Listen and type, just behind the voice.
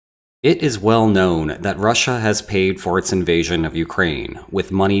It is well known that Russia has paid for its invasion of Ukraine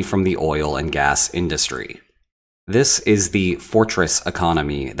with money from the oil and gas industry. This is the fortress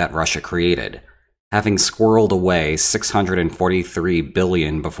economy that Russia created, having squirreled away $643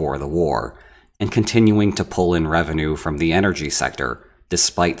 billion before the war, and continuing to pull in revenue from the energy sector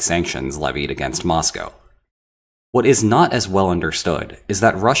despite sanctions levied against Moscow. What is not as well understood is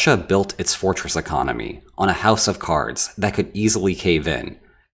that Russia built its fortress economy on a house of cards that could easily cave in,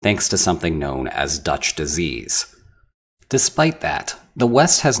 thanks to something known as Dutch disease. Despite that, the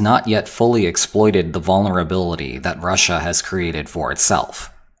West has not yet fully exploited the vulnerability that Russia has created for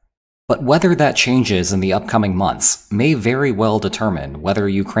itself. But whether that changes in the upcoming months may very well determine whether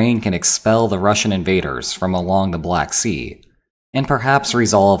Ukraine can expel the Russian invaders from along the Black Sea, and perhaps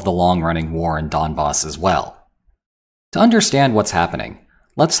resolve the long-running war in Donbass as well. To understand what's happening,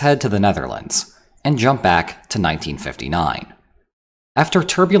 let's head to the Netherlands and jump back to 1959. After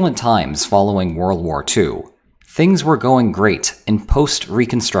turbulent times following World War II, things were going great in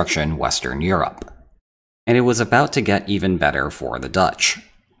post-Reconstruction Western Europe. And it was about to get even better for the Dutch.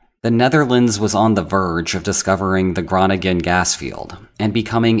 The Netherlands was on the verge of discovering the Groningen gas field and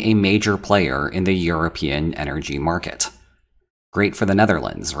becoming a major player in the European energy market. Great for the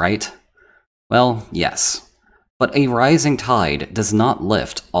Netherlands, right? Well, yes. But a rising tide does not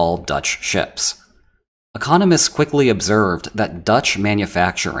lift all Dutch ships. Economists quickly observed that Dutch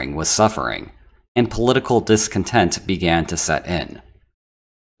manufacturing was suffering, and political discontent began to set in.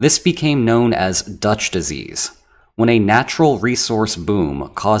 This became known as Dutch disease, when a natural resource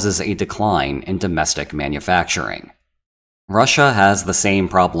boom causes a decline in domestic manufacturing. Russia has the same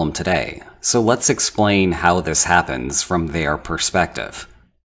problem today, so let's explain how this happens from their perspective.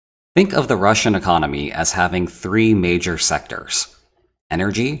 Think of the Russian economy as having three major sectors: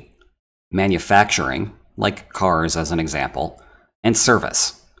 energy, manufacturing, like cars as an example, and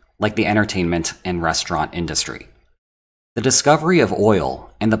service, like the entertainment and restaurant industry. The discovery of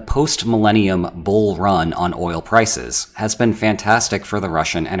oil and the post-millennium bull run on oil prices has been fantastic for the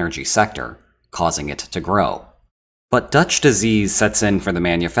Russian energy sector, causing it to grow. But Dutch disease sets in for the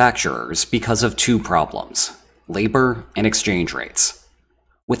manufacturers because of two problems: labor and exchange rates.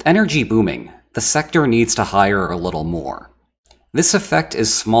 With energy booming, the sector needs to hire a little more. This effect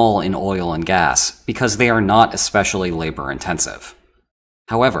is small in oil and gas because they are not especially labor-intensive.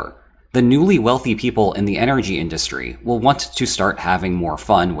 However, the newly wealthy people in the energy industry will want to start having more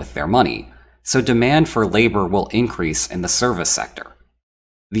fun with their money, so demand for labor will increase in the service sector.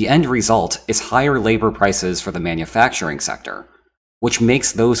 The end result is higher labor prices for the manufacturing sector, which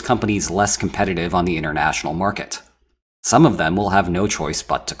makes those companies less competitive on the international market. Some of them will have no choice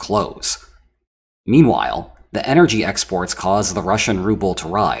but to close. Meanwhile, the energy exports cause the Russian ruble to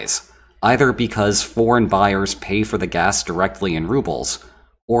rise, either because foreign buyers pay for the gas directly in rubles,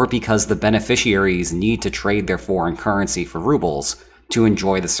 or because the beneficiaries need to trade their foreign currency for rubles to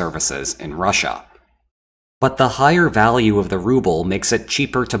enjoy the services in Russia. But the higher value of the ruble makes it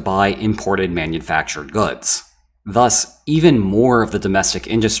cheaper to buy imported manufactured goods. Thus, even more of the domestic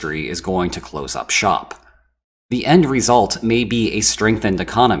industry is going to close up shop. The end result may be a strengthened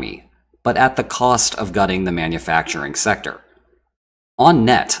economy, but at the cost of gutting the manufacturing sector. On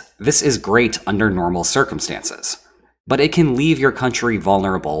net, this is great under normal circumstances, but it can leave your country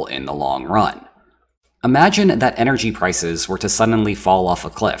vulnerable in the long run. Imagine that energy prices were to suddenly fall off a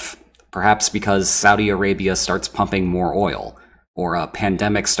cliff, perhaps because Saudi Arabia starts pumping more oil, or a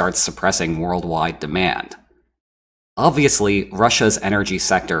pandemic starts suppressing worldwide demand. Obviously, Russia's energy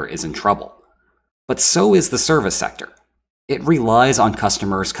sector is in trouble. But so is the service sector. It relies on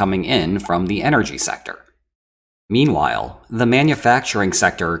customers coming in from the energy sector. Meanwhile, the manufacturing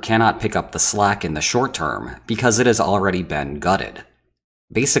sector cannot pick up the slack in the short term because it has already been gutted.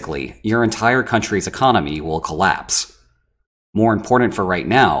 Basically, your entire country's economy will collapse. More important for right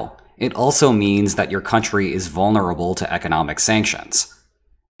now, it also means that your country is vulnerable to economic sanctions.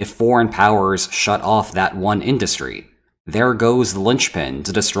 If foreign powers shut off that one industry, there goes the linchpin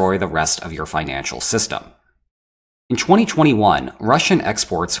to destroy the rest of your financial system. In 2021, Russian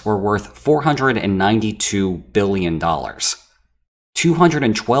exports were worth $492 billion.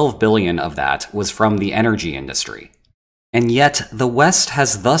 $212 billion of that was from the energy industry. And yet, the West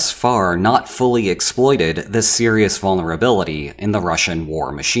has thus far not fully exploited this serious vulnerability in the Russian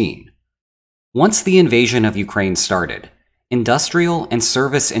war machine. Once the invasion of Ukraine started, industrial and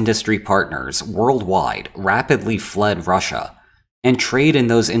service industry partners worldwide rapidly fled Russia, and trade in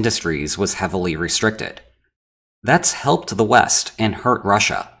those industries was heavily restricted. That's helped the West and hurt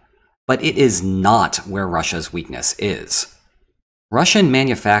Russia, but it is not where Russia's weakness is. Russian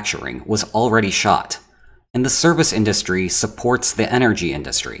manufacturing was already shot, and the service industry supports the energy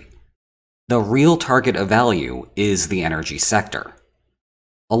industry, The real target of value is the energy sector.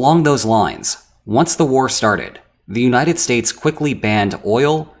 Along those lines, once the war started, the United States quickly banned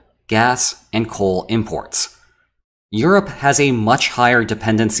oil, gas, and coal imports. Europe has a much higher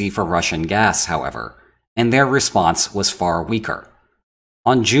dependency for Russian gas, however, and their response was far weaker.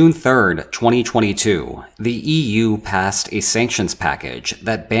 On June 3, 2022, the EU passed a sanctions package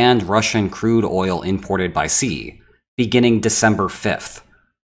that banned Russian crude oil imported by sea, beginning December 5th.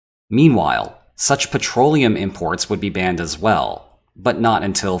 Meanwhile, such petroleum imports would be banned as well, but not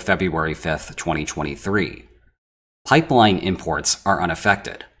until February 5, 2023. Pipeline imports are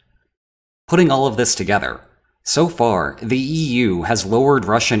unaffected. Putting all of this together, so far, the EU has lowered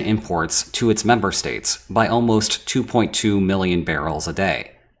Russian imports to its member states by almost 2.2 million barrels a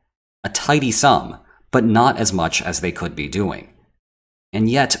day. A tidy sum, but not as much as they could be doing. And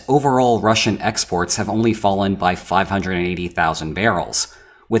yet, overall Russian exports have only fallen by 580,000 barrels,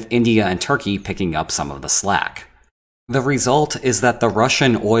 with India and Turkey picking up some of the slack. The result is that the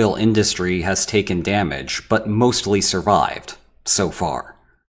Russian oil industry has taken damage, but mostly survived, so far.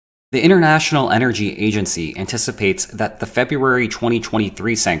 The International Energy Agency anticipates that the February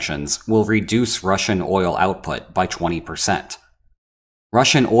 2023 sanctions will reduce Russian oil output by 20%.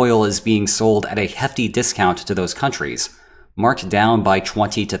 Russian oil is being sold at a hefty discount to those countries, marked down by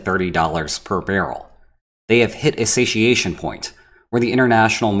 $20 to $30 per barrel. They have hit a satiation point, where the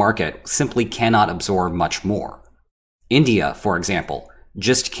international market simply cannot absorb much more. India, for example,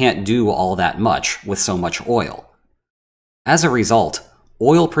 just can't do all that much with so much oil. As a result,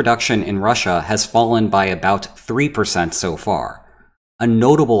 oil production in Russia has fallen by about 3% so far, a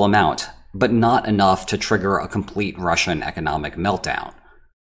notable amount, but not enough to trigger a complete Russian economic meltdown.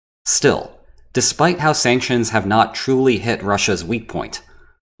 Still, despite how sanctions have not truly hit Russia's weak point,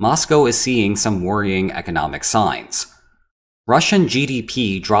 Moscow is seeing some worrying economic signs. Russian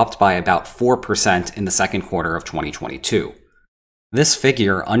GDP dropped by about 4% in the second quarter of 2022. This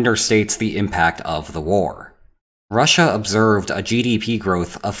figure understates the impact of the war. Russia observed a GDP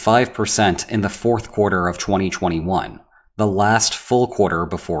growth of 5% in the fourth quarter of 2021, the last full quarter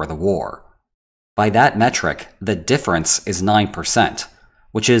before the war. By that metric, the difference is 9%,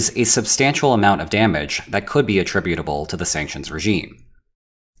 which is a substantial amount of damage that could be attributable to the sanctions regime.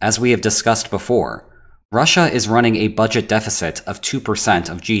 As we have discussed before, Russia is running a budget deficit of 2%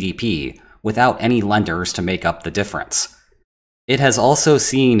 of GDP without any lenders to make up the difference. It has also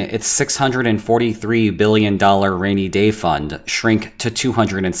seen its $643 billion rainy day fund shrink to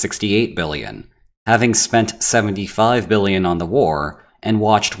 $268 billion, having spent $75 billion on the war and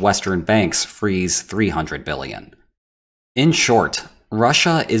watched Western banks freeze $300 billion. In short,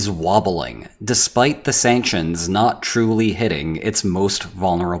 Russia is wobbling, despite the sanctions not truly hitting its most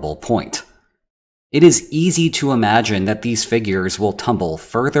vulnerable point. It is easy to imagine that these figures will tumble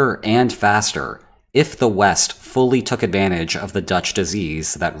further and faster if the West fully took advantage of the Dutch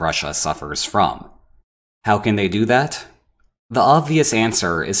disease that Russia suffers from. How can they do that? The obvious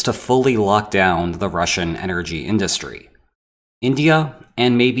answer is to fully lock down the Russian energy industry. India,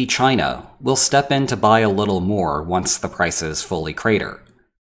 and maybe China, will step in to buy a little more once the prices fully crater.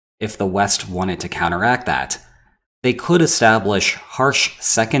 If the West wanted to counteract that, they could establish harsh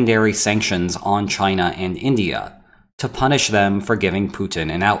secondary sanctions on China and India to punish them for giving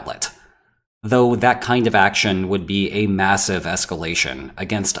Putin an outlet. Though that kind of action would be a massive escalation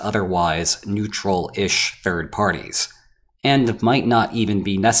against otherwise neutral-ish third parties, and might not even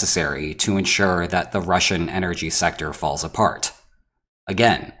be necessary to ensure that the Russian energy sector falls apart.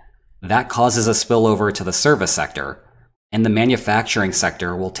 Again, that causes a spillover to the service sector, and the manufacturing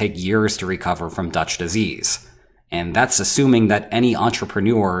sector will take years to recover from Dutch disease, and that's assuming that any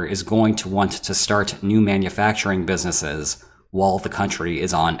entrepreneur is going to want to start new manufacturing businesses while the country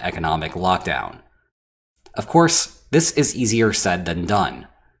is on economic lockdown. Of course, this is easier said than done.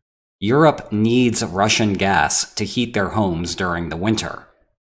 Europe needs Russian gas to heat their homes during the winter.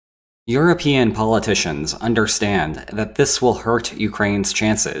 European politicians understand that this will hurt Ukraine's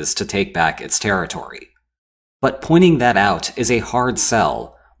chances to take back its territory. But pointing that out is a hard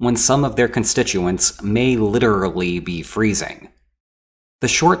sell when some of their constituents may literally be freezing. The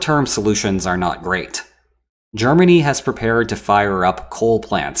short-term solutions are not great. Germany has prepared to fire up coal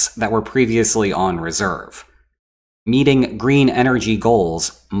plants that were previously on reserve. Meeting green energy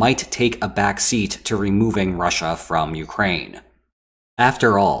goals might take a back seat to removing Russia from Ukraine.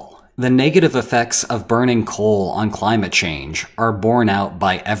 After all, the negative effects of burning coal on climate change are borne out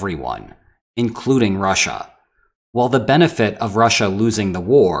by everyone, including Russia, while the benefit of Russia losing the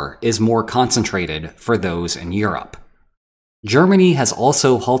war is more concentrated for those in Europe. Germany has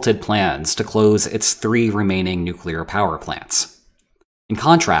also halted plans to close its 3 remaining nuclear power plants. In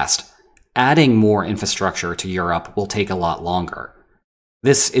contrast, adding more infrastructure to Europe will take a lot longer.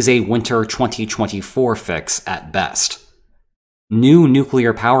 This is a winter 2024 fix at best. New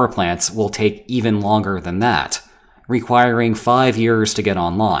nuclear power plants will take even longer than that, requiring 5 years to get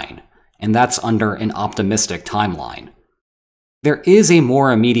online, and that's under an optimistic timeline. There is a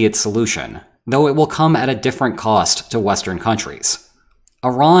more immediate solution, though it will come at a different cost to Western countries.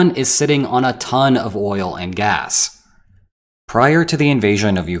 Iran is sitting on a ton of oil and gas. Prior to the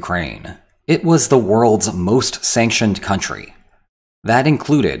invasion of Ukraine, it was the world's most sanctioned country. That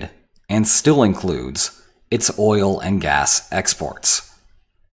included, and still includes, its oil and gas exports.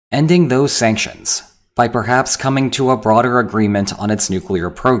 Ending those sanctions, by perhaps coming to a broader agreement on its nuclear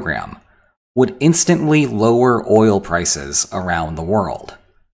program, would instantly lower oil prices around the world.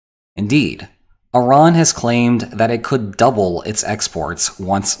 Indeed, Iran has claimed that it could double its exports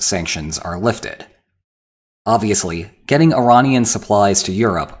once sanctions are lifted. Obviously, getting Iranian supplies to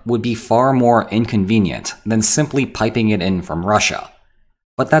Europe would be far more inconvenient than simply piping it in from Russia.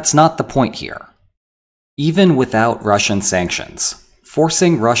 But that's not the point here. Even without Russian sanctions,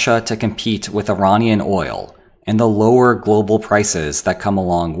 forcing Russia to compete with Iranian oil and the lower global prices that come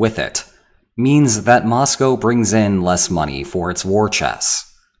along with it means that Moscow brings in less money for its war chests.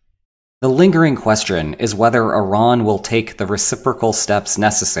 The lingering question is whether Iran will take the reciprocal steps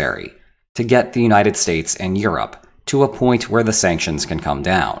necessary to get the United States and Europe to a point where the sanctions can come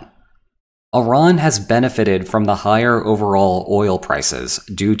down. Iran has benefited from the higher overall oil prices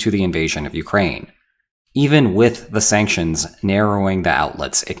due to the invasion of Ukraine, even with the sanctions narrowing the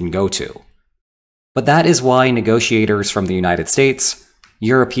outlets it can go to. But that is why negotiators from the United States,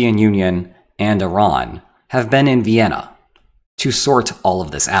 European Union, and Iran have been in Vienna to sort all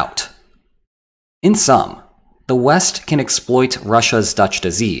of this out. In sum, the West can exploit Russia's Dutch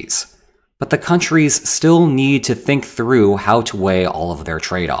disease, but the countries still need to think through how to weigh all of their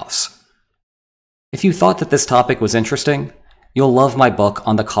trade-offs. If you thought that this topic was interesting, you'll love my book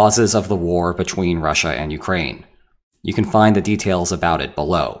on the causes of the war between Russia and Ukraine. You can find the details about it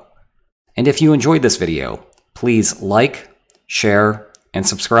below. And if you enjoyed this video, please like, share, and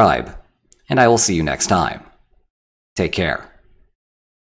subscribe, and I will see you next time. Take care.